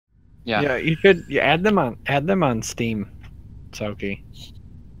Yeah. Yeah, you could add them on Steam, Soki.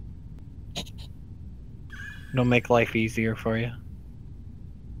 It'll make life easier for you.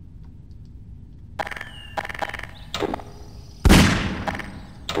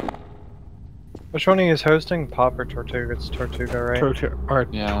 Which one of you is hosting? Pop or Tortuga? It's Tortuga, right? Tortuga.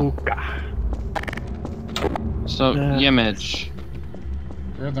 So, Yimmij.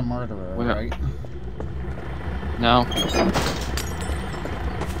 You're the murderer, right? No.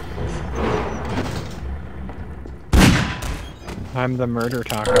 I'm the murder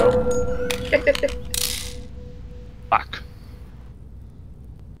taco. Fuck.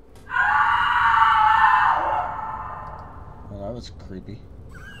 Well, that was creepy.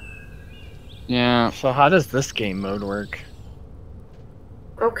 Yeah. So how does this game mode work?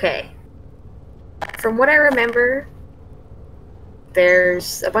 Okay. From what I remember,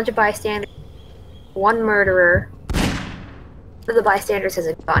 there's a bunch of bystanders, one murderer. One of the bystanders has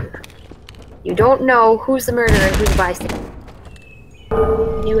a gun. You don't know who's the murderer and who's the bystander.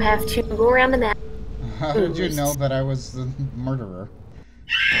 You have to go around the map. How did you know that I was the murderer?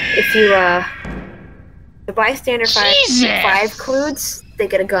 If you, the bystander five clues, they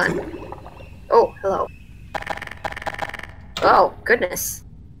get a gun. Oh, hello. Oh, goodness.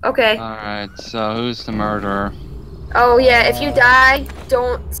 Okay. Alright, so who's the murderer? Oh, yeah, if you die,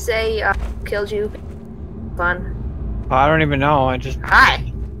 don't say, killed you. Fun. I don't even know, I just...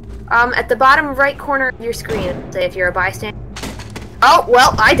 Hi. At the bottom right corner of your screen, say if you're a bystander. Oh,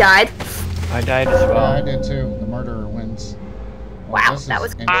 well, I died. I died as well. I did too. The murderer wins. Wow, that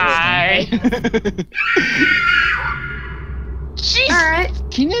was interesting. Jeez! Alright.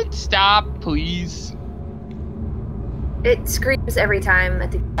 Can it stop, please? It screams every time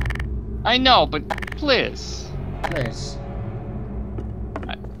at the... I know, but please. Please.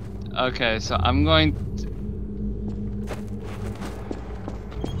 Okay, so I'm going to...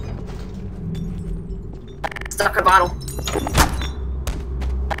 Stuck a bottle.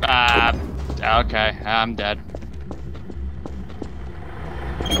 Okay, I'm dead.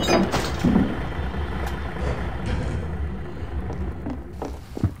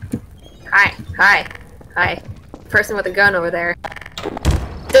 Hi. Person with a gun over there.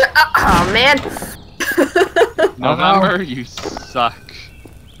 Oh, man! November, you suck.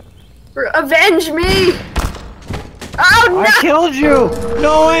 Avenge me! Oh, no! I killed you!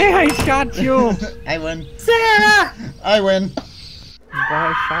 No way, I shot you! I win. Sarah! I win.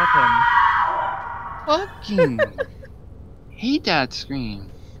 I shot Fucking hate that scream.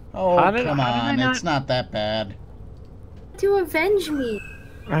 Oh, come how on. did I It's not that bad. To avenge me.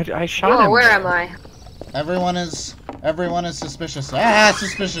 him. I shot Whoa, him. where am I? Everyone is suspicious. Ah,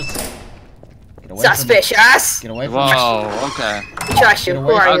 suspicious. Get away Suspicious! From me. Get away from me. Whoa, okay. Trust you. Get Who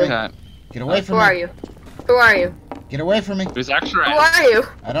away are from you? Okay. Get away from Who me. are you? Who are you? Get away from me. Who's X-ray? Who are you?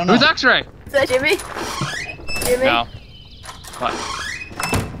 I don't know. Who's X-ray? Is that Jimmy? Jimmy? No. What?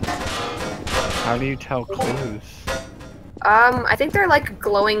 How do you tell clues? I think they're like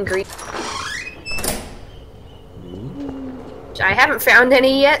glowing green. I haven't found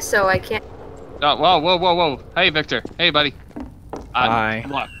any yet, so I can't. Oh, whoa. Hey, Victor. Hey, buddy. Hi.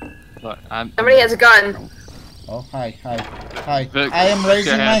 Look, Somebody has a gun. Oh, hi. Vic, I am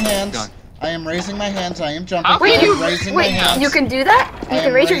raising my hands. Gun. I am raising my hands. I am jumping. Wait, I am raising my hands. you can do that? You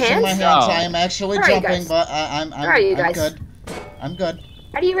can raise your hands? My hands. No. I am actually Where are you jumping, guys? but I'm Where are you guys? good. I'm good.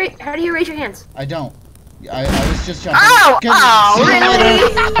 How do you raise your hands? I don't. I was just jumping. Oh! Good. Oh, See you really?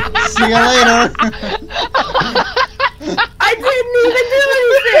 later. See you later. I didn't even do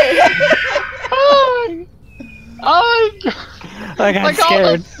anything! Oh my god. I got Like all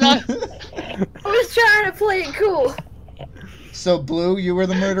scared. of a sudden- I was trying to play it cool. So, Blue, you were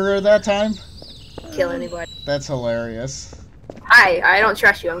the murderer that time? Kill anybody. That's hilarious. Hi, I don't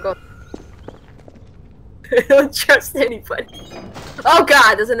trust you. I'm going. I don't trust anybody. Oh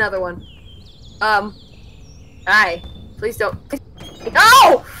god, there's another one. Hi. Please don't.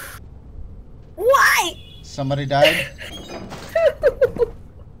 No! Why? Somebody died?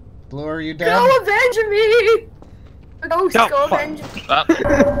 Blue, are you dead? Go avenge me! Ghost, No, go fuck. avenge me.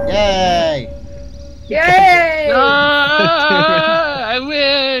 Yay! Yay! I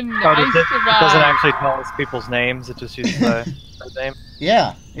win! Oh, I it doesn't survived! actually tell us people's names, it just uses the name.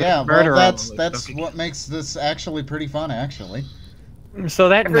 Yeah, well, Murder that's on the what makes this actually pretty fun, actually. So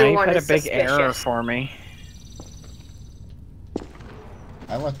that Everyone knife had a is big suspicious. error for me.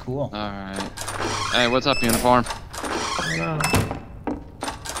 I look cool. Alright. Hey, what's up, uniform? I don't know.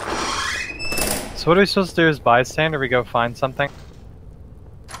 So what are we supposed to do as bystander? We go find something?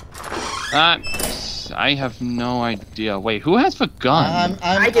 I have no idea. Wait, who has a gun?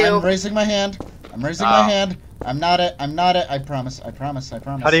 I do. I'm raising my hand. I'm raising my hand. I'm not it. I'm not it. I promise. I promise. I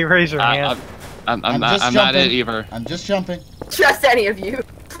promise. How do you raise your hand? I'm just not it jumping. either. I'm just jumping. Trust any of you.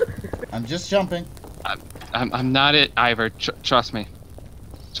 I'm just jumping. I'm not it either. Trust me.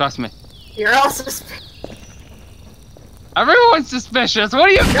 Trust me. You're all suspicious. Everyone's suspicious. What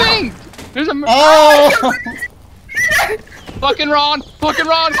do you think? There's a Oh! fucking wrong. Fucking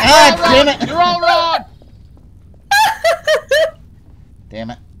wrong. Ah, You're all damn wrong. it. You're all wrong. Damn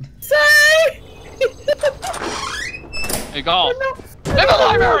it. Sorry. Hey, go. I don't In the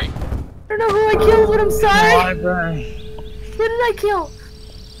library. I don't know who I killed, but I'm sorry. Library. Who did I kill?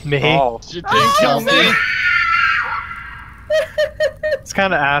 Me. Oh, You didn't kill me. It's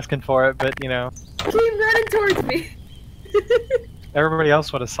kind of asking for it, but you know, Came running towards me. everybody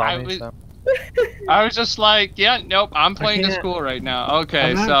else would have saw I me. was- So. I was just like, yeah, nope. I'm playing the can't- school right now.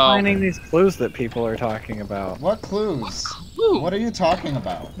 Okay, I'm not so. finding these clues that people are talking about. What clues? Ooh. What are you talking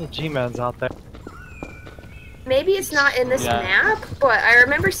about? The G-Man's out there. Maybe it's not in this Yeah. map, but I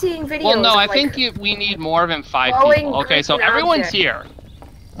remember seeing videos. Well, no, of, I like, think we need more than 5 glowing people. Okay, so green everyone's object. here.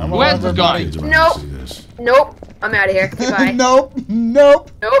 I'm Who has the everybody. gun? Nope. Nope. I'm out of here. Goodbye. Nope.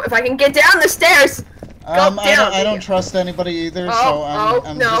 Nope. Nope. If I can get down the stairs. I down. don't trust anybody either, so Oh,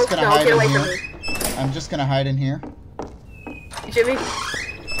 I'm no, just gonna no, hide get away in from here. me. I'm just gonna hide in here. Jimmy.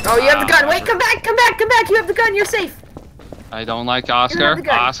 Oh, you have the gun. Wait, come back, come back, come back. You have the gun. You're safe. I don't like You Oscar. have the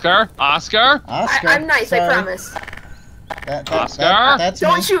gun. Oscar. Oscar. I'm nice. sorry. I promise. Oscar? That's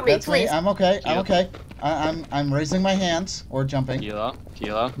Don't me. shoot me, That's please. I'm okay. I'm Kilo. okay. I'm raising my hands or jumping. Kilo.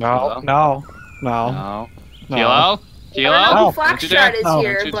 Kilo. No, Kilo. no, no. No. No. Kilo. I Kilo. don't know No. who Don't you dare. Foxtrot is No.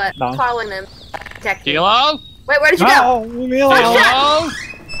 here, Don't you- but no. calling them. Protect me. Kilo. Wait, where did you go? No, leave me alone. Kilo.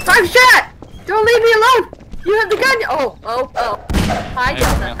 Foxtrot! Don't leave me alone! You have the gun! Oh. Hi, Hey,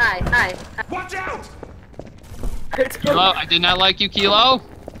 Delta. yeah. Hi. Watch out! Kilo. I did not like you, Kilo.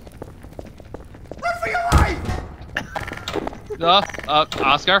 Run for your life!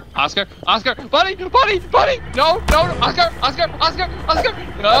 Oscar. Buddy. No. Oscar.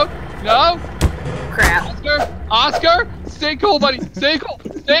 No. Crap. Oscar. Stay cool, buddy. Stay cool.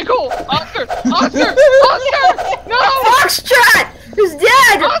 Oscar. No. Foxtrot is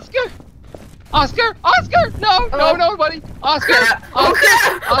dead! Oscar. No, buddy. Oscar. Crap. Oh,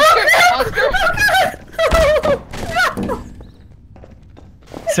 crap! Oscar.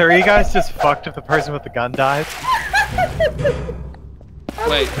 So are you guys just fucked if the person with the gun dies?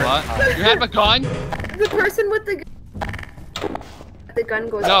 Wait, what? You have a gun? The person with the gun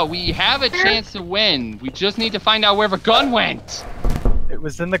goes. No, we have a chance to win. We just need to find out where the gun went. It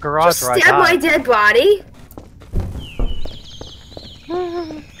was in the garage Just where I stab my died. dead body.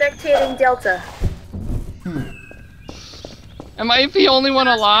 Spectating Delta. Am I the only one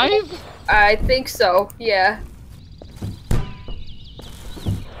alive? I think so. Yeah.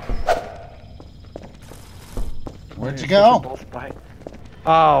 Where'd you go? Oh,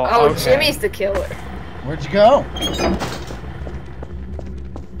 Oh, okay. Jimmy's the killer. Where'd you go?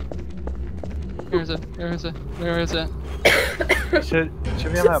 Where is it?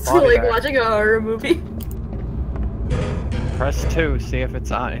 Should be on that It's body like bag. watching a horror movie. Press 2, see if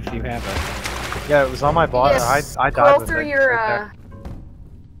it's on, if you have it. Yeah, it was on my body. Yes, I died scroll with through it. your Right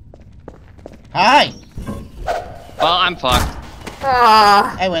Hi. Well, I'm fucked.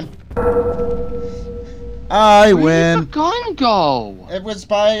 I win. I Where did the win. gun go? It was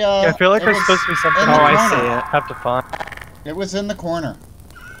by there. Yeah, I feel like it there's was- supposed to be something. in Oh, the I corner. see it. Have to find. It was in the corner.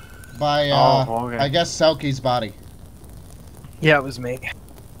 By Oh, okay. I guess Selkie's body. Yeah, it was me.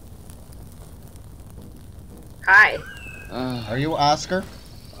 Hi. Are you Oscar?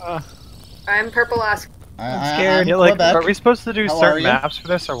 I'm Purple Oscar. I'm scared. Yeah, like, Quebec. are we supposed to do How are certain you? maps for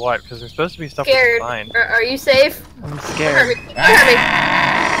this or what? Because there's supposed to be stuff we can Scared. find. Are you safe? I'm Don't hurt scared. me. Don't hurt me.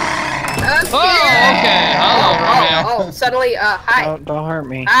 I'm Oh, scared. okay. Hello, Romeo. Oh, suddenly, hi. Don't hurt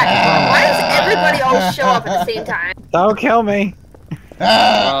me. Hi. Why does everybody always show up at the same time? Don't kill me.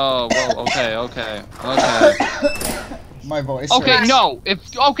 Oh, whoa, okay. My voice. Okay,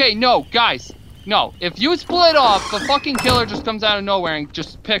 hurts. no, guys. No, if you split off, the fucking killer just comes out of nowhere and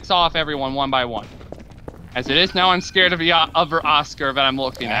just picks off everyone one by one. As it is now, I'm scared of the other Oscar that I'm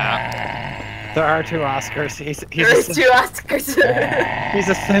looking at. There are 2 Oscars. He's There's a 2 Oscars. He's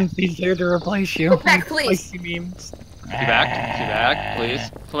a synth. He's here to replace you. Go back, please. Spicy memes. Get back, please.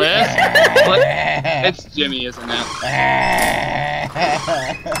 It's Jimmy, isn't it?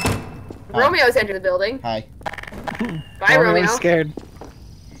 Romeo's entered the building. Hi. Bye, Romeo. I'm scared.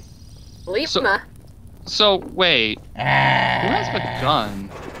 Lima. So, wait. Who has the gun?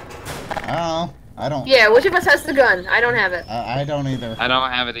 Oh, I don't. Yeah, which of us has the gun? I don't have it. I don't either. I don't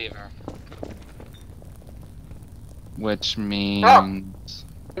have it either. Which means...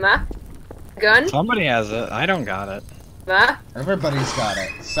 Lima. gun? Somebody has it. I don't got it. Huh? Everybody's got it.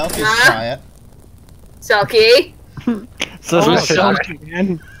 Selkie's Huh? got it. Selkie? So Oh, it's sorry.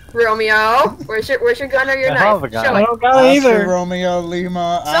 man. Romeo? Where's your gun or your I have knife? a gun. Show I it. don't got it Oscar, either. Romeo,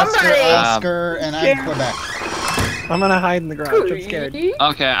 Lima, Oscar, Somebody! Oscar, and I'm Yeah. Quebec. I'm gonna hide in the garage. I'm scared.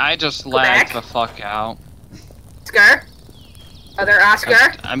 Okay, I just lagged the fuck out. Oscar? Other Oscar?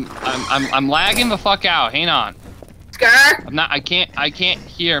 I'm lagging the fuck out. Hang on. Oscar? I can't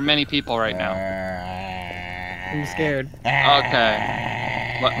hear many people right now. I'm scared.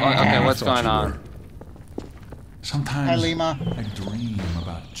 Okay. Okay, what's going on? Sometimes Hi, Lima. I dream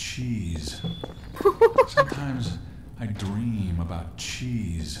about cheese. Sometimes I dream about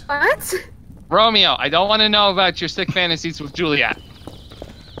cheese. What? Romeo, I don't want to know about your sick fantasies with Juliet.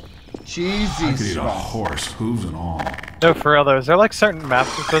 Cheesy I could eat a stuff. horse, hooves and all. No, for real though, is there like certain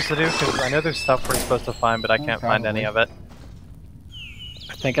maps we're supposed to do? Because I know there's stuff we're supposed to find, but I can't find any of it.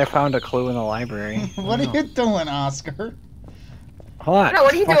 I think I found a clue in the library. What are you doing, Oscar? Hold on. No,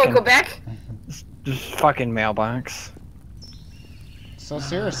 what are you doing, Fucking- Quebec? Just fucking mailbox. So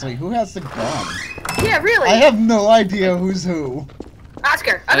seriously, who has the gun? Yeah, really. I have no idea who's who.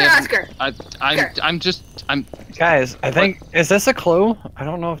 Oscar. Other Oscar. I'm Guys, I think is this a clue? I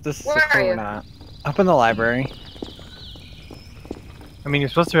don't know if this is Where a are clue you? or not. Up in the library. I mean, you're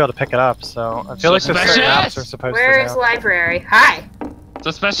supposed to be able to pick it up, so I feel like there's certain Suspicious! maps we're supposed Where to is do. library? Hi.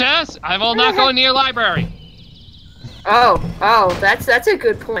 suspicious. I will not go near library. Oh, that's a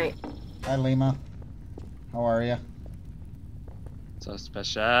good point. Hi, Lima. How are you?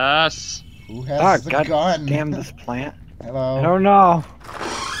 Suspicious. Who has Oh, the god gun? damn this plant. I Hello. don't know.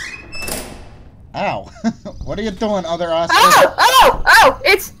 Ow. What are you doing, other Oscar? Oh!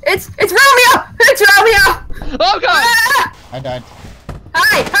 It's Romeo! It's Romeo! Oh god! Ah! I died.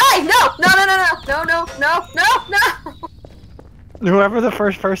 Hi! No! Whoever the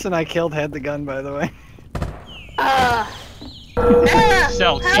first person I killed had the gun, by the way. Yeah.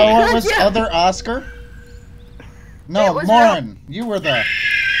 So- How So it could was ya? other Oscar? No, It was Morin. You were the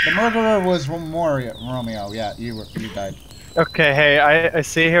murderer was Romeo. Yeah, you died. Okay, hey, I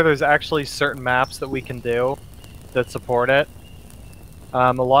see here there's actually certain maps that we can do that support it.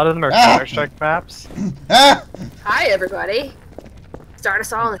 A lot of them are Ah! Counter-Strike maps. Ah! Hi, everybody. Start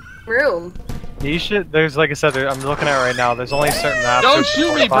us all in the room. You should, there's, like I said, I'm looking at it right now, there's only certain maps. Don't that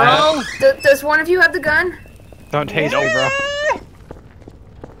shoot me, support fire. bro! Does one of you have the gun? Don't taste me, bro.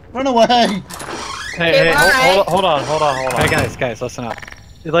 Run away! Hey, bye. hold on. Hey guys, listen up.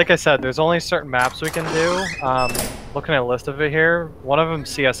 Like I said, there's only certain maps we can do. Looking at a list of it here, one of them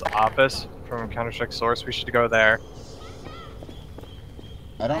CS Office from Counter-Strike Source, we should go there.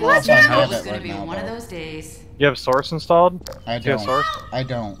 I don't know if I It have was it gonna right be now. one of though. those days. You have Source installed? I Do you have don't. Source? I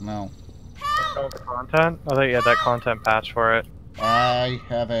don't know. Oh, the content? I thought you had that content patch for it. I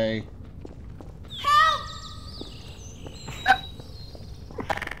have a.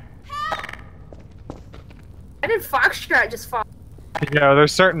 I did Foxtrot just fall. You know,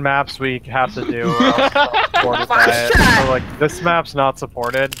 there's certain maps we have to do or else it's not supported by it. Foxtrot! So, like, this map's not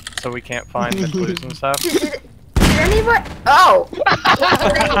supported, so we can't find the clues and stuff. Did anybody? Oh. Expect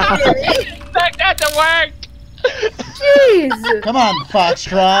that to work! Jeez. Come on,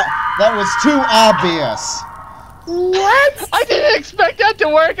 Foxtrot. That was too obvious. What? I didn't expect that to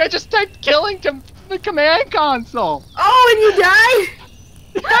work. I just typed killing to the command console. Oh, and you died?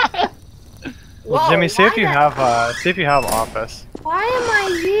 Well, Whoa, Jimmy, see if why you the- have Office. Why am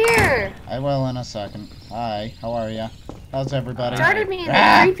I here? I will in a second. Hi, how are ya? How's everybody? Started me in the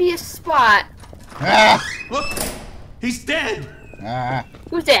Ah! creepiest spot. Ah! Look, he's dead. Ah!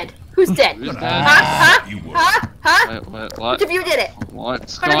 Who's dead? Who's dead? Who's dead? Huh? You were. Huh? Wait, Which what? of you did it?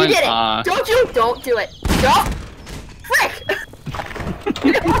 What's Which of you going did it? on? Don't do it. Don't. Frick!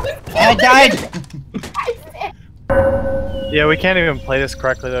 I died! Yeah, we can't even play this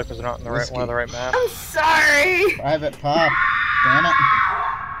correctly though because we're not in the right Whiskey. one of the right maps. I'm sorry. Private Pop. Damn it.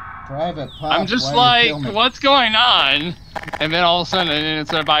 Private Pop. I'm just why you like, kill me? what's going on? And then all of a sudden, an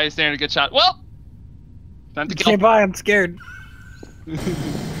innocent bystander gets shot. Well, time to kill. Can't buy. I'm scared.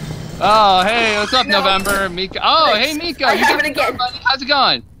 Oh, hey, what's up, No. November? Mika. Oh, hey, Mika. I you have good, it again. buddy? How's it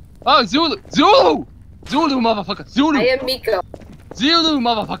going? Oh, Zulu, motherfucker, I Zulu, am Miko.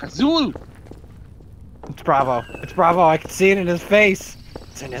 motherfucker, Zulu. It's Bravo. It's Bravo. I can see it in his face.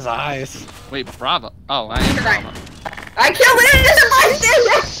 It's in his eyes. Wait, Bravo. Oh, I am Right. Bravo. I killed an innocent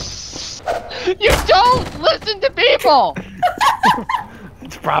bystander. You don't listen to people.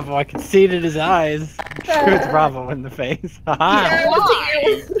 It's Bravo. I can see it in his eyes. It's Bravo in the face. Haha. Yeah, look Why? at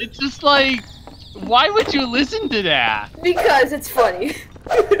you. It's just like, why would you listen to that? Because it's funny.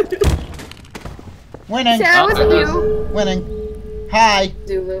 Winning! Sarah, was it you? Winning! Hi.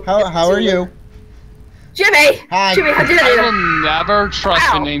 Zulu. How are you? Jimmy! Hi. Jimmy, how did I you? will never trust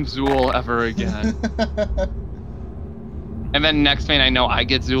Ow. the name Zool ever again. And then next thing I know, I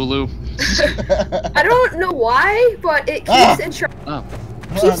get Zulu. I don't know why, but it keeps Oh.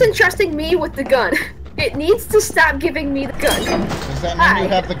 keeps entrusting me with the gun. It needs to stop giving me the gun. Does that mean you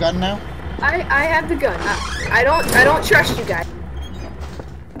have the gun now? I have the gun. I don't trust you guys.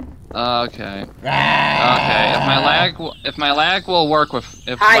 Okay. Okay. If my lag will work with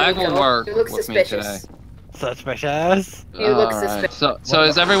lag will work You look with me today. suspicious. Suspicious. You look Alright, suspicious. So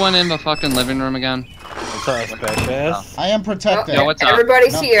is everyone in the fucking living room again? Suspicious. I am protected. Yo, what's up?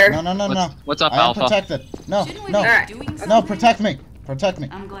 Everybody's No, here. No. What's up, I am Alpha? protected. No, Shouldn't we no, be Alright. doing no, something? protect me. Protect me.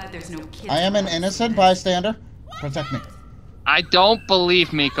 I'm glad there's no kids. I am an innocent bystander. Protect me. I don't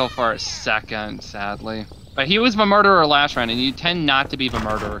believe Miko for a second, sadly. But he was the murderer last round, and you tend not to be the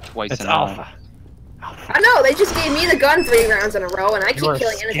murderer twice It's in a row. Alpha. I know, they just gave me the gun 3 rounds in a row, and I keep are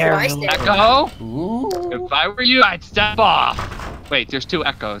killing innocent scary bystanders. Echo? Ooh. If I were you, I'd step off. Wait, there's 2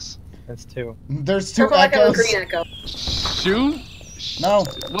 echoes. That's 2. There's 2 Purple echo and echoes. green echo. Shoot? No.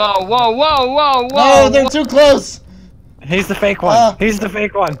 Whoa, whoa, whoa, whoa, whoa! No, they're too close. He's the fake one. He's the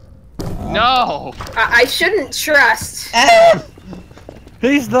fake one. No! I shouldn't trust. Ah!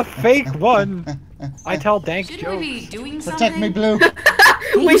 He's the fake one. I tell dank Shouldn't we be jokes. doing something? Protect me, Blue.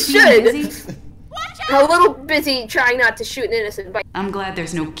 We Things being should. busy? I'm a little busy trying not to shoot an innocent bystander. I'm glad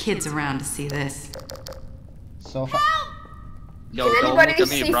there's no kids around to see this. So Yo, Can don't anybody look at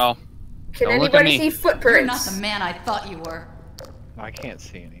me, see- bro. Can Don't look at anybody me. see You're not footprints? the man I thought you were. I can't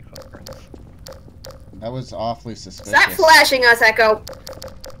see any footprints. that was awfully suspicious. Stop flashing us, Echo.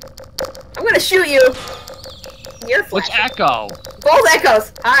 I'm gonna shoot you. You're Which flashing. echo? Both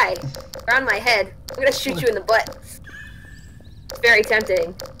echoes. Hi. They're on my head. I'm gonna shoot you in the butt. It's very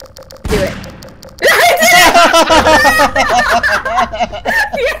tempting. Do it.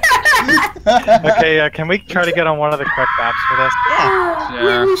 Okay, can we try to get on one of the correct maps for this? Yeah.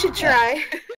 Sure. We should try.